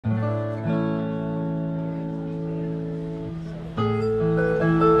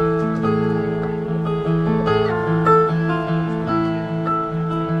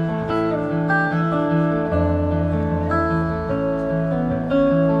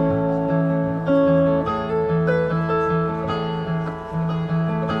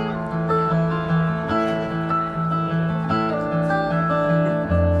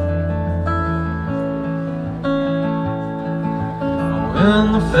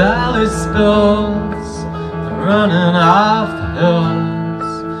valley spills, the running off the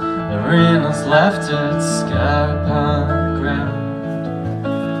hills, the rain has left its scar upon the ground,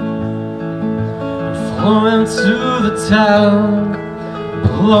 and flowing to the town,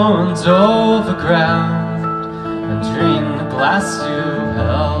 blowing over ground, and drain the glass you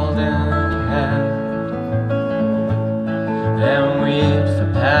held in your hand, and wait for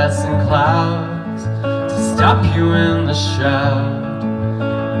passing clouds to stop you in the shroud,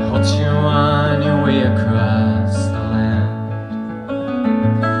 hold you on your way across the land.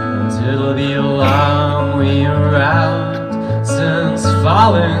 And it'll be a long way around since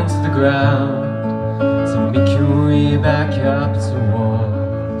falling to the ground, to make your way back up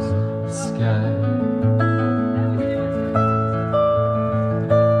towards the sky.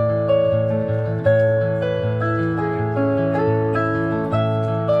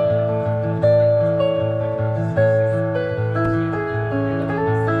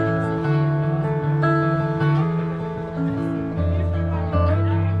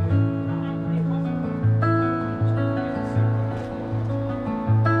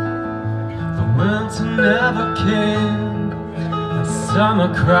 Winter never came, and summer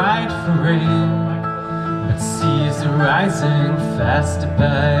cried for rain, but seas are rising faster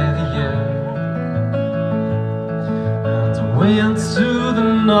by the year. And away into the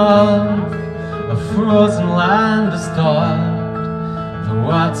north, a frozen land is thawed, the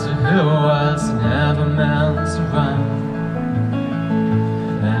water here was never meant to run,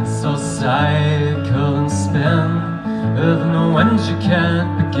 and so cycle and spin, with no end you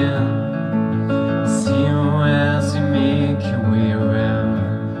can't begin. See you as you make your way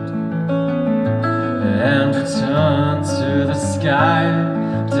around, and return to the sky,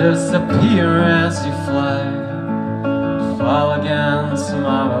 disappear as you fly, fall again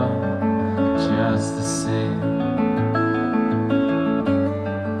tomorrow, just the same.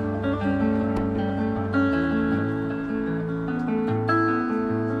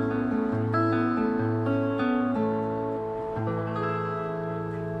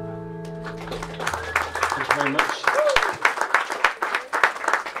 Very much.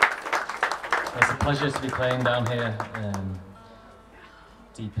 It's a pleasure to be playing down here,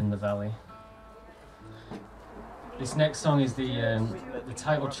 deep in the valley. This next song is the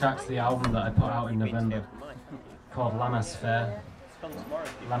title track to the album that I put out in November, called Lammas Fair.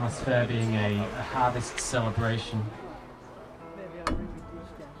 Lammas Fair being a harvest celebration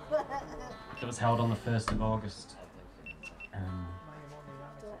that was held on the 1st of August.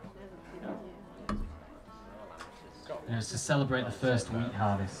 And it was to celebrate the first wheat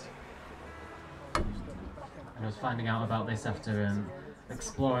harvest. And I was finding out about this after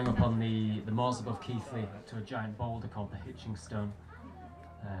exploring up on the moors above Keighley to a giant boulder called the Hitching Stone.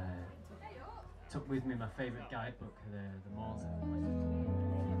 Took with me my favourite guidebook, the moors.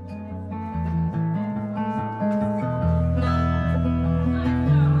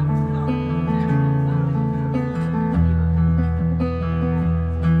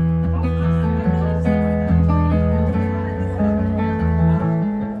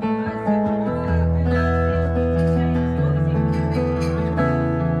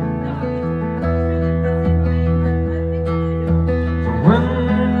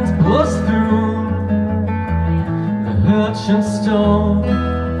 Stone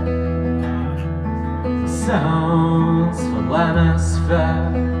sounds for Lammas Fair.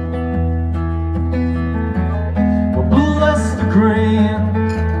 Well, bless the grain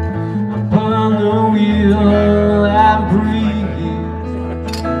and burn the wheel and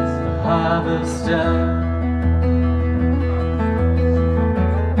breathe the harvest air.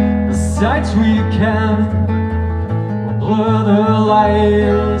 The sights we can will blur the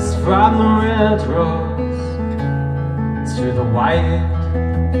lines from the red rose to the white,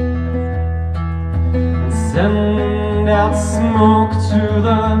 and send out smoke to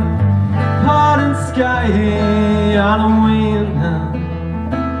the hardened sky on a winter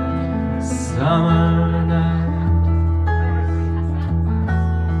summer night.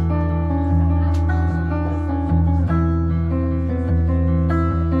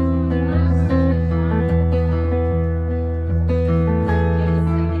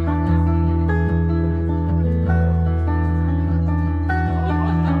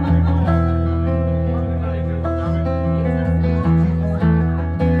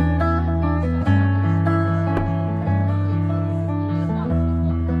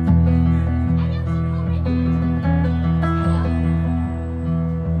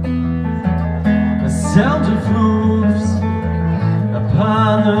 Sound of hooves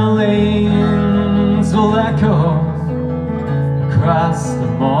upon the lanes will echo across the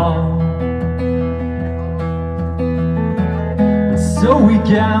moor. So we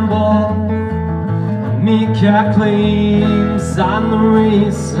gamble, make our claims on the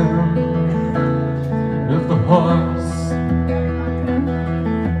reason of the horse.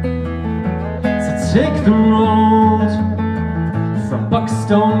 So take the road from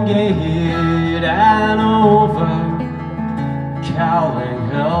Buckstone Gate and over Cowling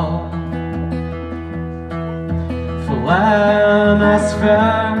Hill for Lammas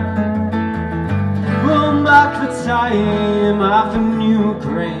Fair. We'll mark the time of the new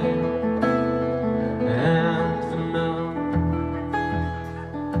grain and the mill.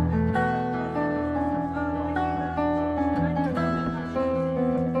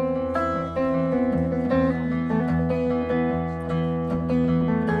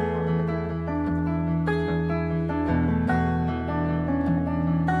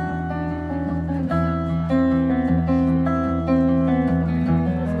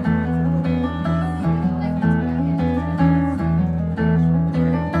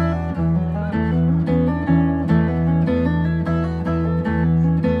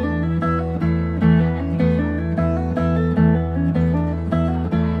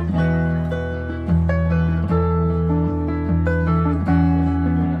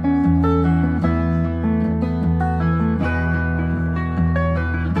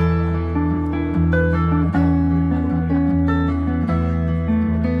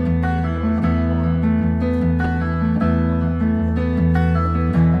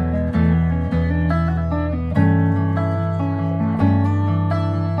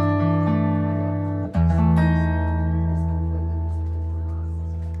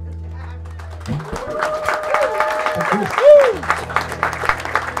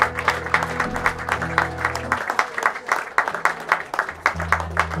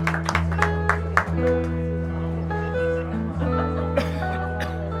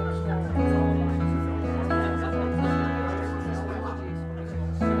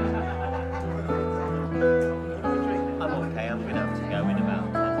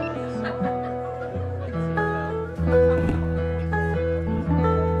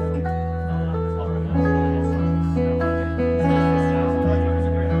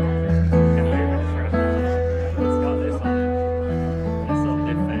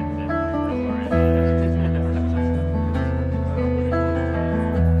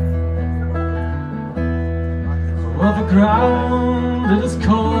 Well, the ground it is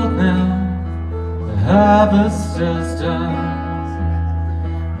cold now, the harvest is done.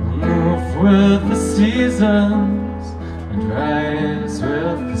 We'll move with the seasons and rise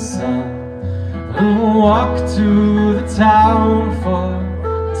with the sun, and we'll walk to the town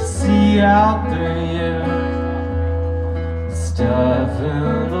to see out the year. The stuff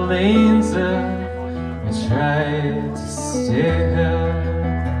in the lanes if we try to stay here.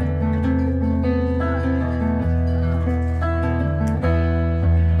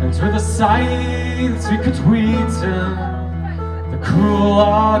 Through the sights we could weed in the cruel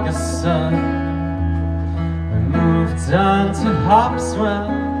August sun, we moved on to hops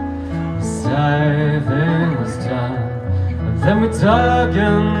when the scything was done. And then we dug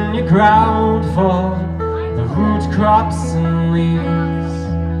in your ground for the root crops and leaves.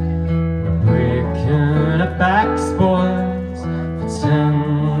 We're breaking our backs, boys, for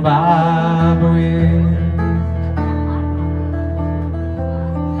 10 bob a week.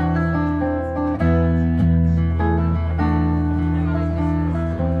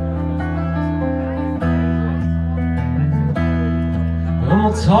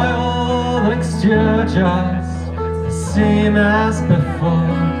 We'll toil next year just the same as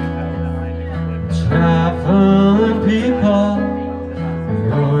before. Traveling people,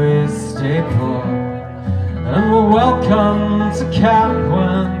 we always stay poor. And we're welcome to camp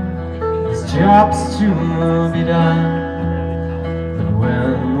when there's jobs to be done. But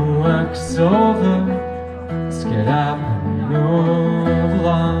when the work's over, let's get up and move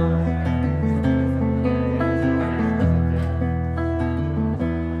along.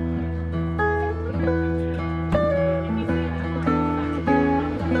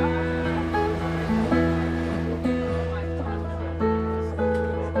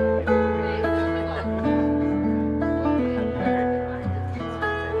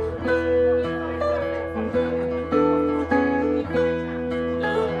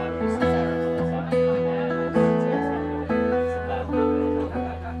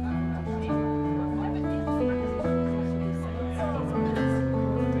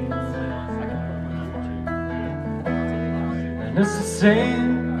 And it's the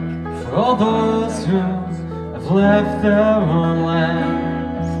same for all those who have left their own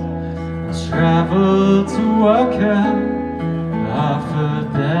lands and traveled to work and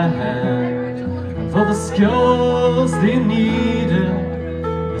offered their hand. And for the skills they needed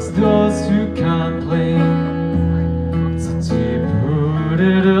those who can't play. It's a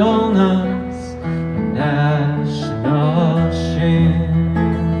deep-rooted illness, a national shame.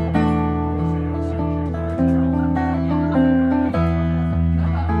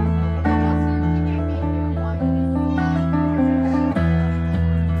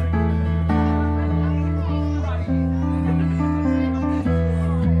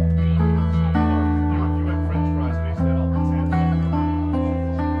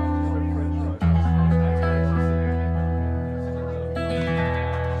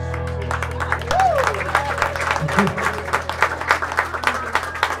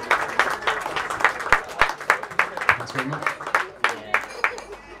 Thanks very much.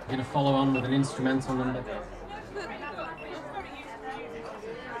 I'm going to follow on with an instrumental number.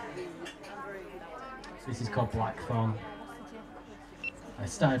 This is called Blackthorn. I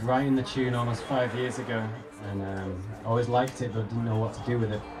started writing the tune almost 5 years ago, and I always liked it but didn't know what to do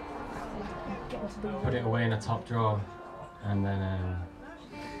with it. Put it away in a top drawer, and then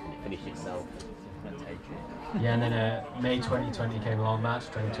Finish yourself. yeah, and then May 2020 came along, March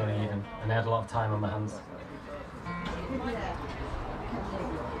 2020 even, and I had a lot of time on my hands.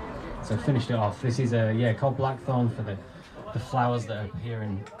 So I finished it off. This is called Blackthorn, for the flowers that appear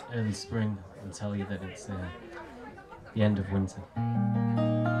in early spring and tell you that it's the end of winter.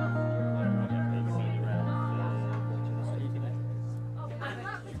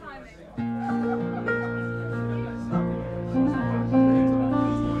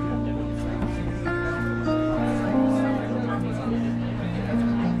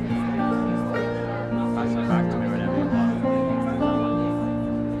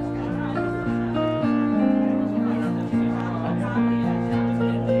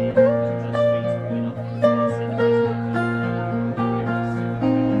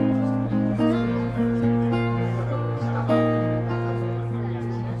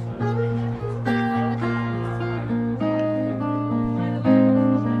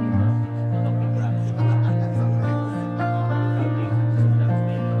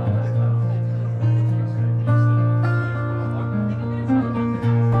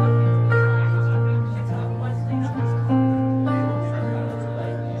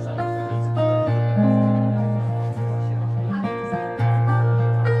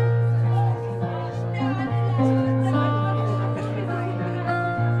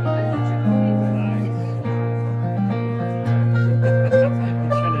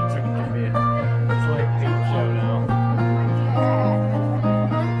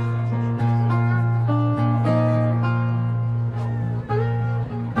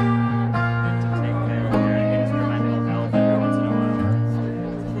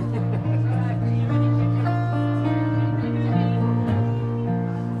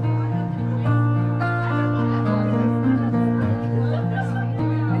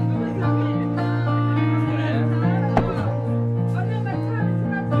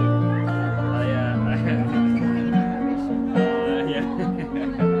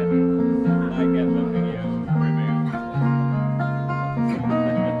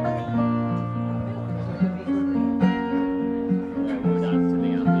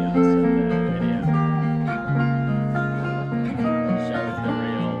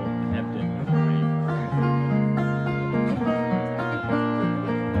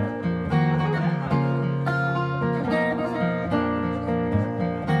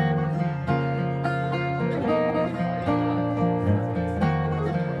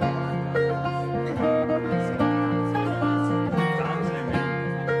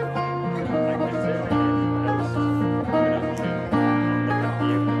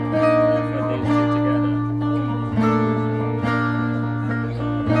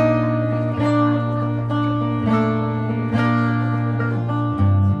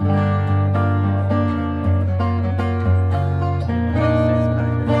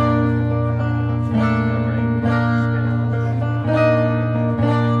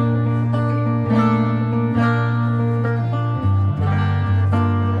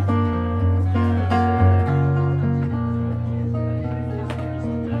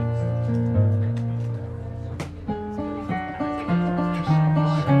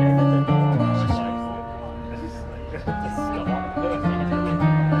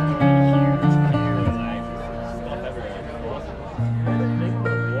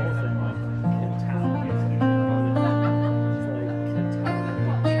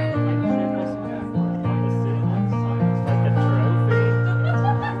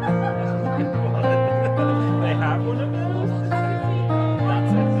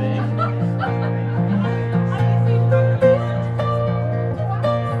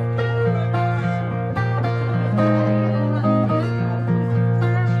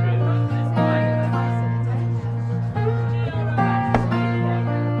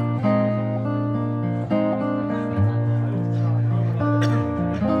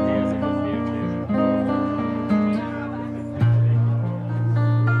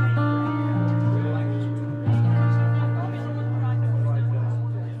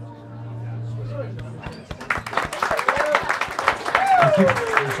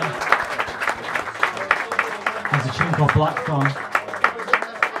 Blackthorn.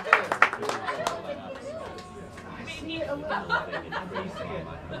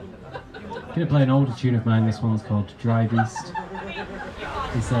 I'm going to play an older tune of mine. This one's called Drive East.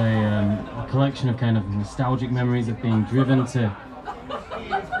 It's a collection of kind of nostalgic memories of being driven to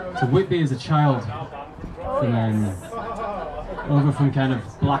Whitby as a child, and over from kind of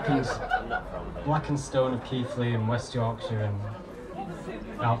blackened stone of Keighley and West Yorkshire, and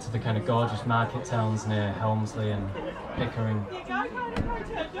out to the kind of gorgeous market towns near Helmsley and Pickering,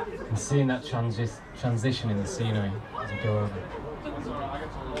 and seeing that transition in the scenery as we go over.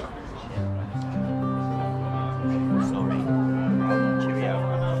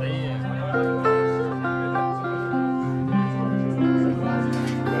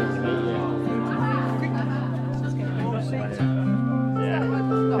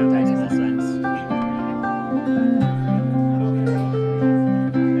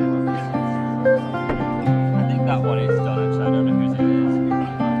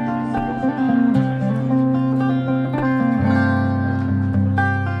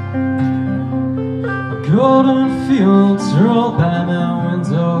 Golden fields roll by my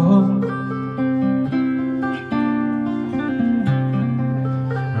window,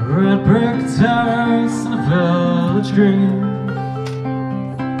 red brick towers and a village green.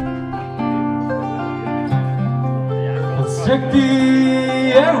 Let's take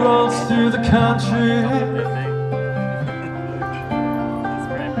the arrows through the country.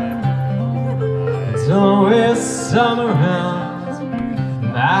 It's always summer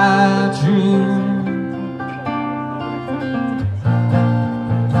around my dream.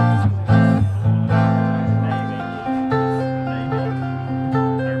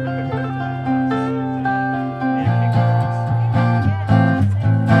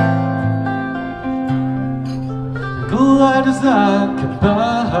 Light is dark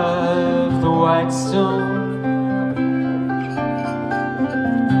above the white stone.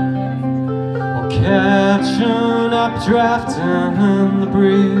 We'll catch an updraft in the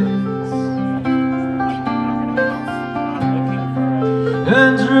breeze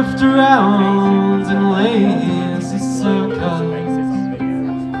and drift around in lazy circles,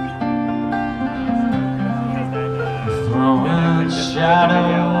 throwing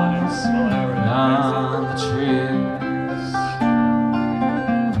shadows on the trees.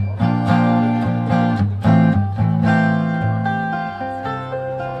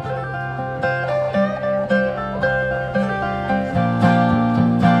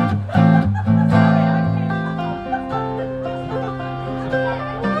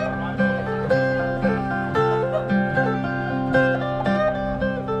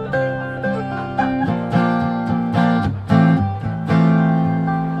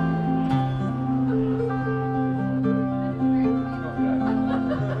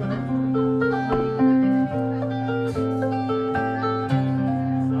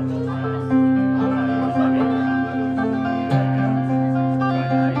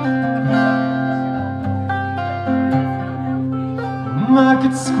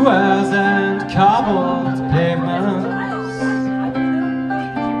 Market squares and cobbled pavements,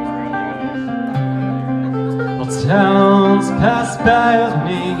 while towns pass by with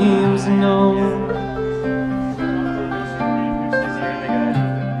names unknown.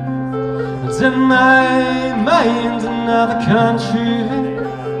 And in my mind another country,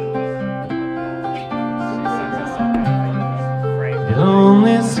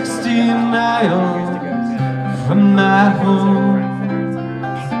 only 60 miles from my home.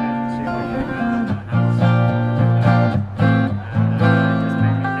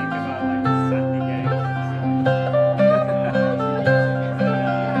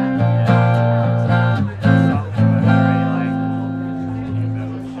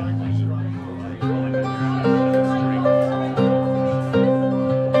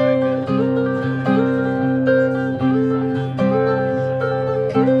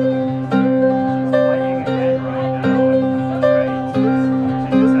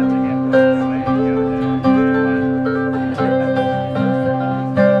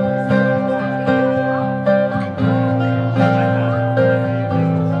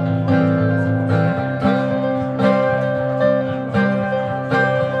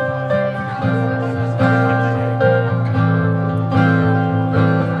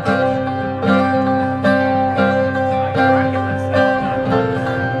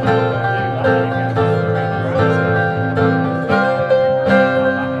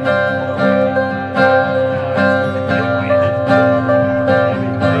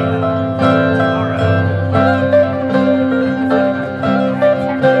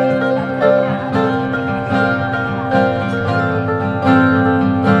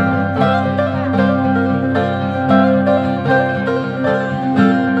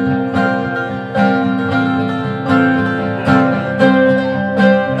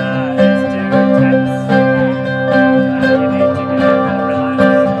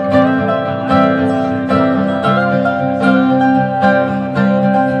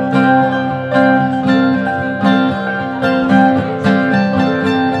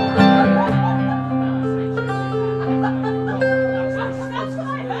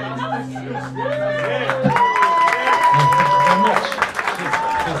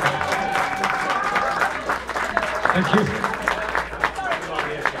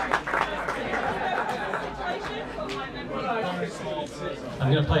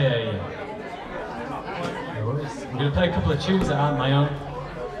 nice. I'm going to play a couple of tunes that aren't my own.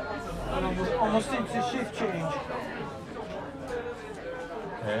 Almost into shift change.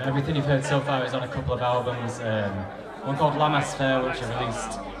 Everything you've heard so far is on a couple of albums. One called Lammas Fair, which I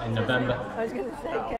released in November. I was going to say.